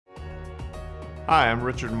Hi, I'm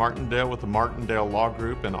Richard Martindale with the Martindale Law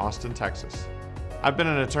Group in Austin, Texas. I've been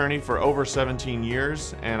an attorney for over 17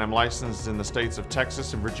 years, and I'm licensed in the states of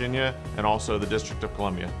Texas and Virginia, and also the District of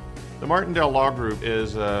Columbia. The Martindale Law Group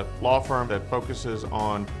is a law firm that focuses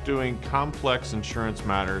on doing complex insurance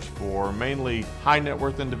matters for mainly high net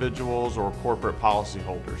worth individuals or corporate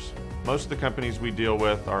policyholders. Most of the companies we deal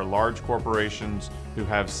with are large corporations who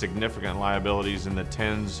have significant liabilities in the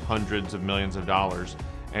tens, hundreds of millions of dollars,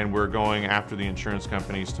 and we're going after the insurance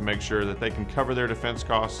companies to make sure that they can cover their defense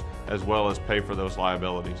costs as well as pay for those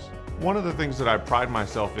liabilities. One of the things that I pride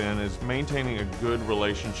myself in is maintaining a good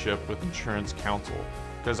relationship with insurance counsel,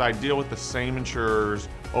 because I deal with the same insurers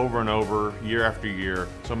over and over, year after year.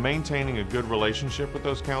 So maintaining a good relationship with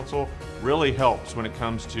those counsel really helps when it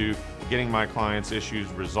comes to getting my clients'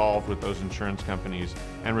 issues resolved with those insurance companies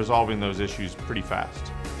and resolving those issues pretty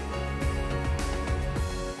fast.